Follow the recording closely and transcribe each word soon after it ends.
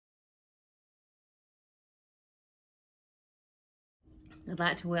I'd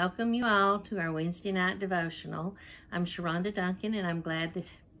like to welcome you all to our Wednesday night devotional. I'm Sharonda Duncan, and I'm glad that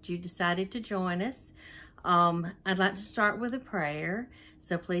you decided to join us. I'd like to start with a prayer,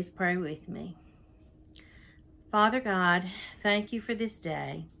 so please pray with me. Father God, thank you for this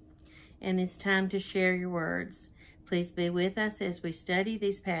day and this time to share your words. Please be with us as we study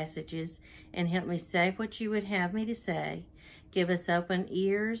these passages and help me say what you would have me to say. Give us open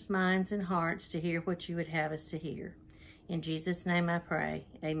ears, minds, and hearts to hear what you would have us to hear. In Jesus' name I pray,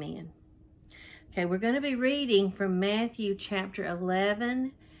 amen. Okay, we're going to be reading from Matthew chapter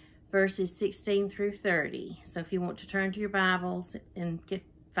 11, verses 16 through 30. So if you want to turn to your Bibles and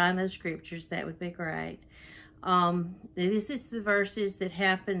find those scriptures, that would be great. This is the verses that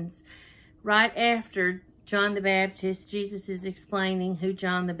happens right after John the Baptist. Jesus is explaining who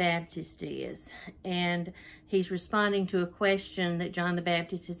John the Baptist is, and he's responding to a question that John the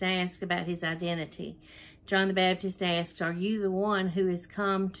Baptist has asked about his identity. John the Baptist asks, "Are you the one who is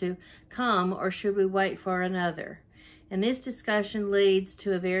come, or should we wait for another?" And this discussion leads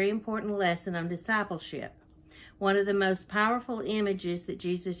to a very important lesson on discipleship. One of the most powerful images that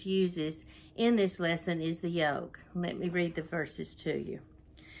Jesus uses in this lesson is the yoke. Let me read the verses to you.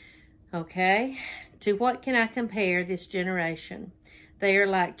 Okay, to what can I compare this generation? They are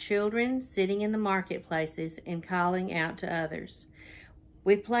like children sitting in the marketplaces and calling out to others.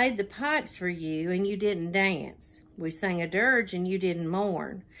 We played the pipes for you, and you didn't dance. We sang a dirge, and you didn't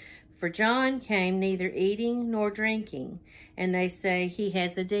mourn. For John came neither eating nor drinking, and they say he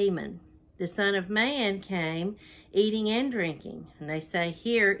has a demon. The Son of Man came eating and drinking, and they say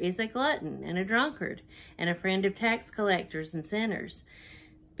here is a glutton and a drunkard, and a friend of tax collectors and sinners.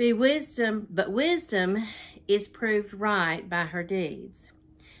 But wisdom is proved right by her deeds.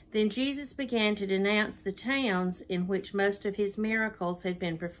 Then Jesus began to denounce the towns in which most of his miracles had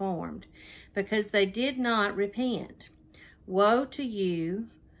been performed, because they did not repent. Woe to you,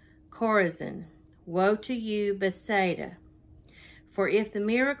 Chorazin! Woe to you, Bethsaida! For if the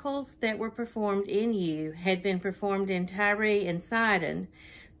miracles that were performed in you had been performed in Tyre and Sidon,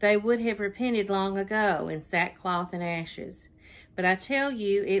 they would have repented long ago in sackcloth and ashes. But I tell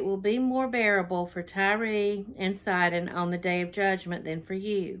you, it will be more bearable for Tyre and Sidon on the day of judgment than for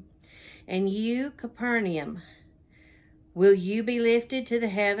you. And you, Capernaum, will you be lifted to the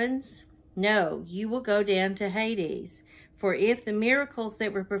heavens? No, you will go down to Hades. For if the miracles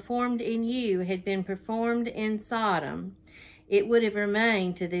that were performed in you had been performed in Sodom, it would have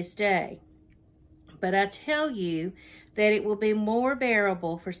remained to this day. But I tell you that it will be more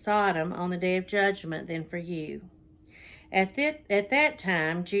bearable for Sodom on the day of judgment than for you. At that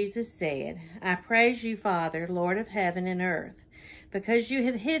time, Jesus said, I praise you, Father, Lord of heaven and earth, because you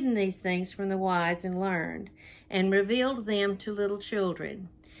have hidden these things from the wise and learned, and revealed them to little children.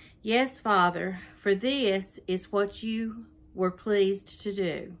 Yes, Father, for this is what you were pleased to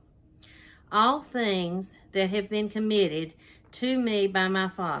do. All things that have been committed to me by my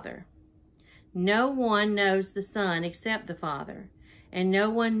Father. No one knows the Son except the Father, and no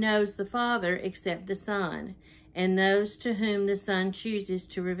one knows the Father except the Son, and those to whom the Son chooses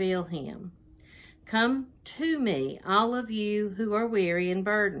to reveal him. Come to me, all of you who are weary and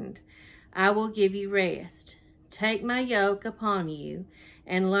burdened. I will give you rest. Take my yoke upon you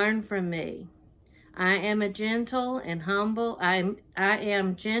and learn from me. I am gentle and humble in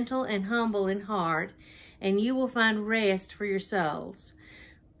heart, and you will find rest for your souls.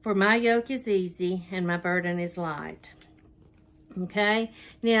 For my yoke is easy and my burden is light. Okay,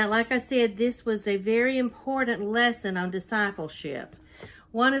 now, like I said, this was a very important lesson on discipleship.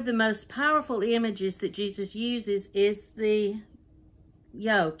 One of the most powerful images that Jesus uses is the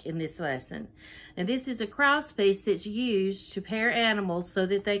yoke in this lesson. And this is a crosspiece that's used to pair animals so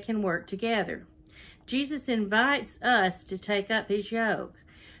that they can work together. Jesus invites us to take up his yoke.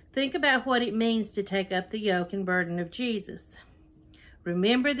 Think about what it means to take up the yoke and burden of Jesus.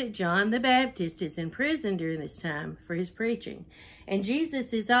 Remember that John the Baptist is in prison during this time for his preaching, and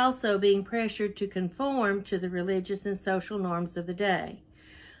Jesus is also being pressured to conform to the religious and social norms of the day.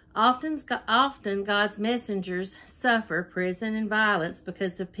 Often God's messengers suffer prison and violence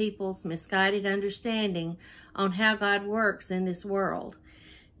because of people's misguided understanding on how God works in this world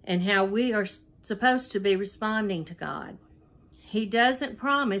and how we are supposed to be responding to God. He doesn't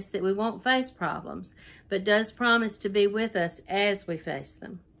promise that we won't face problems, but does promise to be with us as we face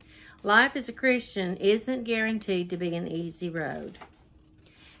them. Life as a Christian isn't guaranteed to be an easy road.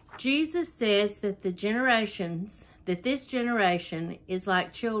 Jesus says that this generation is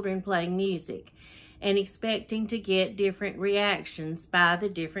like children playing music and expecting to get different reactions by the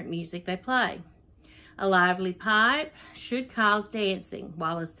different music they play. A lively pipe should cause dancing,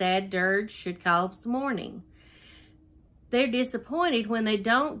 while a sad dirge should cause mourning. They're disappointed when they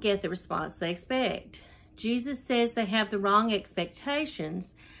don't get the response they expect. Jesus says they have the wrong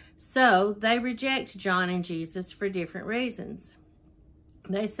expectations, so they reject John and Jesus for different reasons.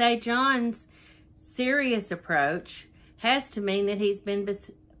 They say John's serious approach has to mean that he's been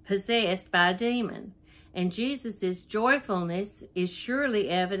possessed by a demon, and Jesus' joyfulness is surely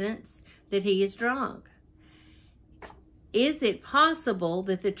evidence that he is drunk. Is it possible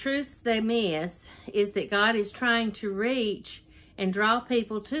that the truths they miss is that God is trying to reach and draw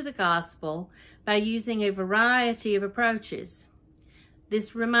people to the gospel by using a variety of approaches?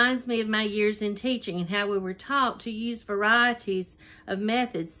 This reminds me of my years in teaching and how we were taught to use varieties of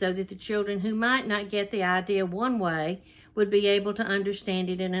methods so that the children who might not get the idea one way would be able to understand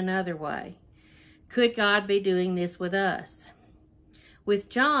it in another way. Could God be doing this with us? With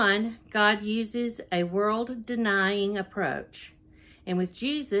John, God uses a world-denying approach. And with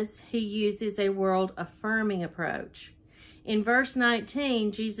Jesus, he uses a world-affirming approach. In verse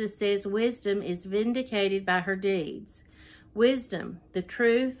 19, Jesus says, wisdom is vindicated by her deeds. Wisdom, the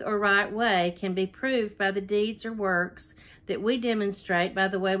truth or right way, can be proved by the deeds or works that we demonstrate by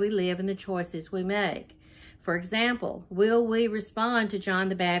the way we live and the choices we make. For example, will we respond to John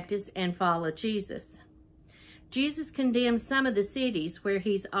the Baptist and follow Jesus? Jesus condemns some of the cities where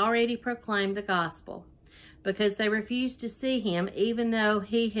he's already proclaimed the gospel because they refuse to see him even though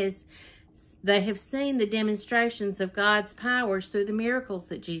they have seen the demonstrations of God's powers through the miracles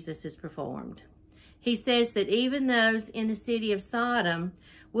that Jesus has performed. He says that even those in the city of Sodom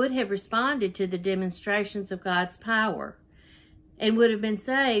would have responded to the demonstrations of God's power and would have been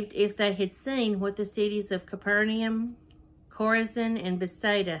saved if they had seen what the cities of Capernaum, Chorazin, and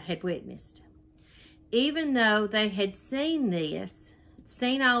Bethsaida had witnessed. Even though they had seen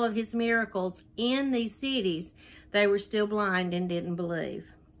all of his miracles in these cities, they were still blind and didn't believe.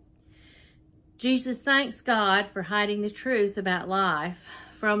 Jesus thanks God for hiding the truth about life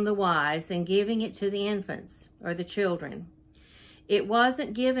from the wise and giving it to the infants, or the children. It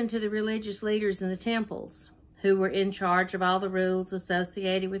wasn't given to the religious leaders in the temples, who were in charge of all the rules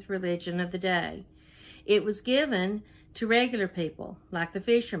associated with religion of the day. It was given to regular people, like the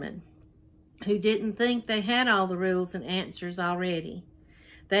fishermen, who didn't think they had all the rules and answers already.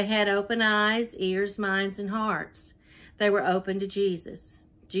 They had open eyes, ears, minds, and hearts. They were open to Jesus.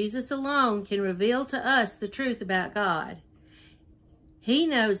 Jesus alone can reveal to us the truth about God. He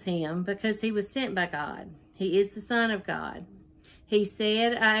knows him because he was sent by God. He is the Son of God. He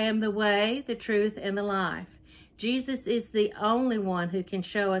said, I am the way, the truth, and the life. Jesus is the only one who can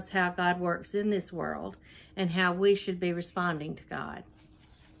show us how God works in this world and how we should be responding to God.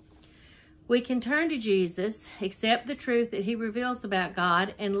 We can turn to Jesus, accept the truth that he reveals about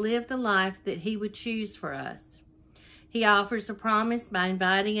God, and live the life that he would choose for us. He offers a promise by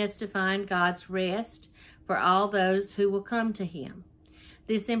inviting us to find God's rest for all those who will come to him.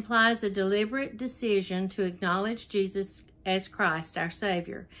 This implies a deliberate decision to acknowledge Jesus as Christ, our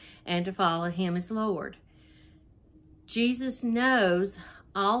Savior, and to follow him as Lord. Jesus knows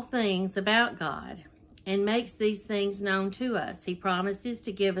all things about God and makes these things known to us. He promises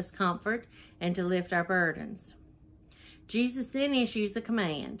to give us comfort and to lift our burdens. Jesus then issues a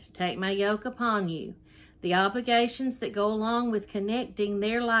command, take my yoke upon you. The obligations that go along with connecting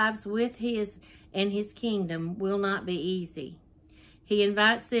their lives with his and his kingdom will not be easy. He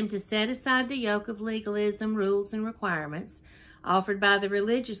invites them to set aside the yoke of legalism, rules, and requirements offered by the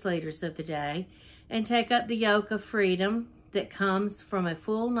religious leaders of the day and take up the yoke of freedom that comes from a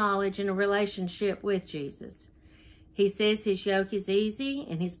full knowledge and a relationship with Jesus. He says his yoke is easy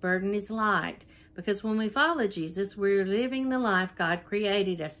and his burden is light, because when we follow Jesus, we're living the life God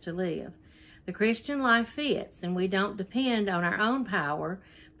created us to live. The Christian life fits, and we don't depend on our own power,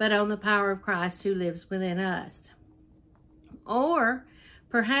 but on the power of Christ who lives within us. Or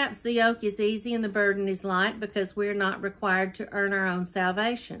perhaps the yoke is easy and the burden is light because we're not required to earn our own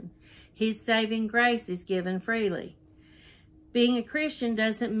salvation. His saving grace is given freely. Being a Christian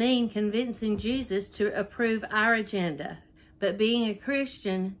doesn't mean convincing Jesus to approve our agenda, but being a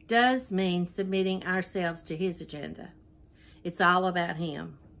Christian does mean submitting ourselves to his agenda. It's all about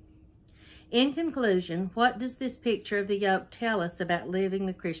him. In conclusion, what does this picture of the yoke tell us about living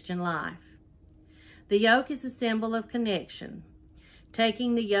the Christian life? The yoke is a symbol of connection.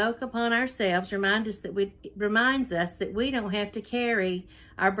 Taking the yoke upon ourselves reminds us that we don't have to carry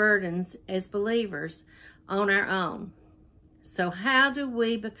our burdens as believers on our own. So how do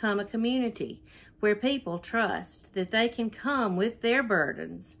we become a community where people trust that they can come with their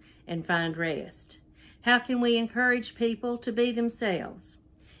burdens and find rest? How can we encourage people to be themselves?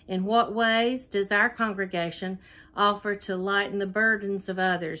 In what ways does our congregation offer to lighten the burdens of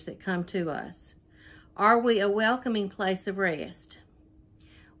others that come to us? Are we a welcoming place of rest?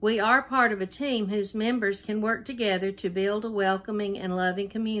 We are part of a team whose members can work together to build a welcoming and loving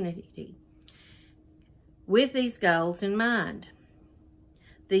community with these goals in mind.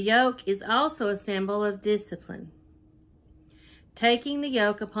 The yoke is also a symbol of discipline. Taking the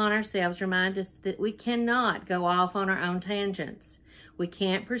yoke upon ourselves reminds us that we cannot go off on our own tangents. We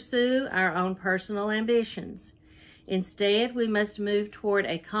can't pursue our own personal ambitions. Instead, we must move toward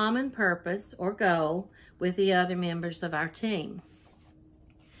a common purpose or goal with the other members of our team.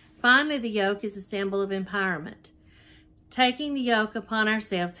 Finally, the yoke is a symbol of empowerment. Taking the yoke upon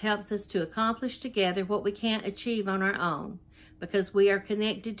ourselves helps us to accomplish together what we can't achieve on our own, because we are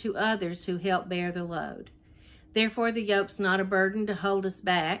connected to others who help bear the load. Therefore, the yoke's not a burden to hold us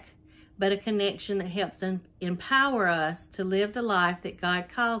back, but a connection that helps empower us to live the life that God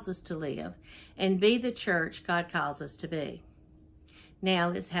calls us to live and be the church God calls us to be. Now,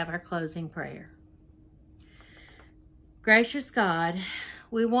 let's have our closing prayer. Gracious God,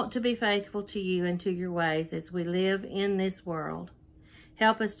 we want to be faithful to you and to your ways as we live in this world.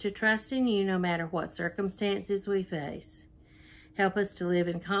 Help us to trust in you no matter what circumstances we face. Help us to live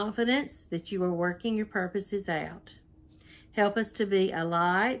in confidence that you are working your purposes out. Help us to be a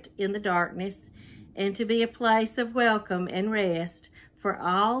light in the darkness and to be a place of welcome and rest for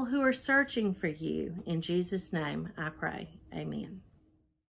all who are searching for you. In Jesus' name I pray. Amen.